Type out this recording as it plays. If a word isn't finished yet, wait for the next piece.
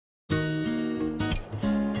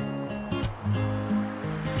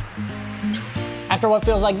After what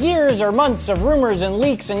feels like years or months of rumors and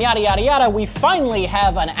leaks and yada yada yada, we finally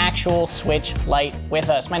have an actual Switch Lite with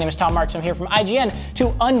us. My name is Tom Marks. I'm here from IGN to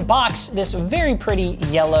unbox this very pretty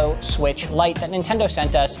yellow Switch Lite that Nintendo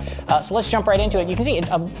sent us. So let's jump right into it. You can see it's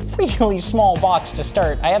a really small box to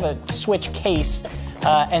start. I have a Switch case.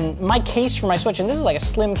 And my case for my Switch, and this is like a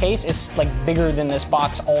slim case, is like bigger than this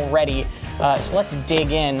box already. So let's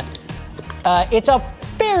dig in. It's a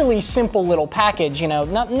fairly simple little package, you know,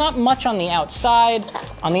 not much on the outside.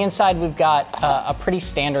 On the inside, we've got a pretty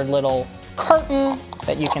standard little carton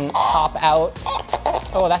that you can pop out.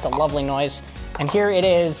 Oh, that's a lovely noise. And here it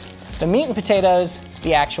is, the meat and potatoes,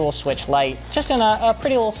 the actual Switch Lite, just in a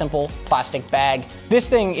pretty little simple plastic bag. This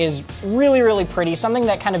thing is really, really pretty. Something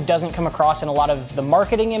that kind of doesn't come across in a lot of the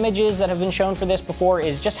marketing images that have been shown for this before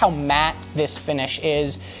is just how matte this finish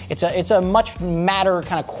is. It's a much matter,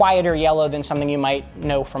 kind of quieter yellow than something you might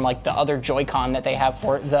know from like the other Joy-Con that they have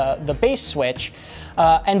for the base Switch.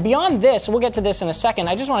 And beyond this, we'll get to this in a second,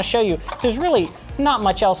 I just want to show you, there's really not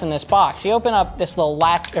much else in this box. You open up this little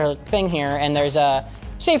latch or thing here, and there's a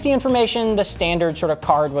safety information, the standard sort of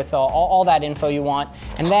card with all that info you want,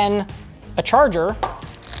 and then a charger.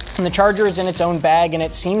 And the charger is in its own bag, and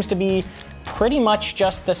it seems to be pretty much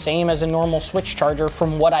just the same as a normal Switch charger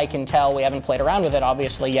from what I can tell. We haven't played around with it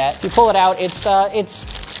obviously yet. If you pull it out, it's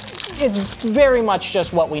very much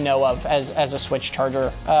just what we know of as a Switch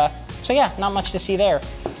charger. So yeah, not much to see there.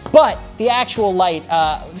 But the actual light,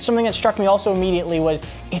 something that struck me also immediately was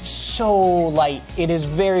it's so light. It is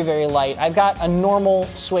very, very light. I've got a normal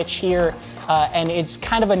Switch here, and it's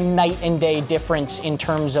kind of a night and day difference in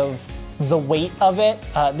terms of the weight of it.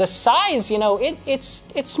 The size, you know, it's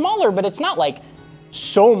smaller, but it's not like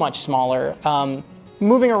so much smaller.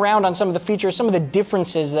 Moving around on some of the features, some of the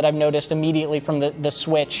differences that I've noticed immediately from the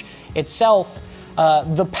Switch itself,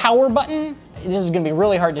 the power button, this is gonna be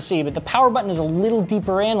really hard to see, but the power button is a little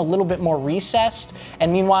deeper in, a little bit more recessed,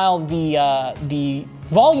 and meanwhile the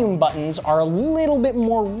volume buttons are a little bit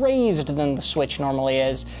more raised than the Switch normally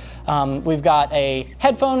is. We've got a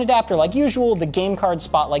headphone adapter like usual, the game card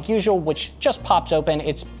spot like usual, which just pops open.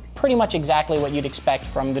 It's pretty much exactly what you'd expect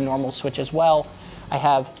from the normal Switch as well. I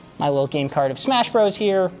have my little game card of Smash Bros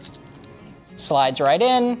here, slides right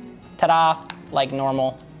in, ta-da, like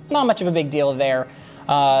normal. Not much of a big deal there.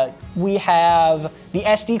 We have the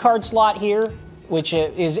SD card slot here, which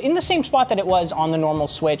is in the same spot that it was on the normal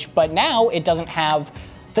Switch, but now it doesn't have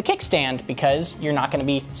the kickstand because you're not gonna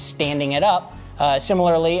be standing it up.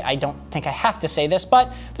 Similarly, I don't think I have to say this,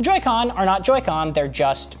 but the Joy-Con are not Joy-Con, they're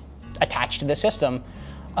just attached to the system.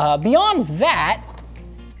 Beyond that,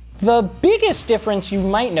 the biggest difference you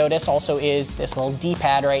might notice also is this little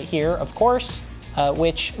D-pad right here, of course,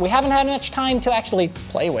 which we haven't had much time to actually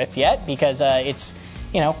play with yet because it's,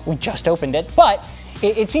 you know, we just opened it, but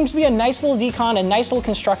it seems to be a nice little decon, a nice little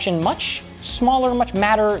construction, much smaller, much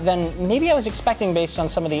madder than maybe I was expecting based on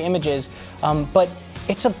some of the images, but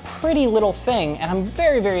it's a pretty little thing, and I'm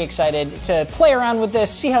very, very excited to play around with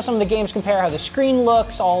this, see how some of the games compare, how the screen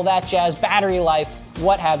looks, all that jazz, battery life,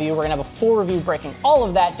 what have you. We're gonna have a full review breaking all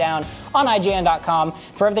of that down on IGN.com.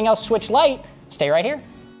 For everything else Switch Lite, stay right here.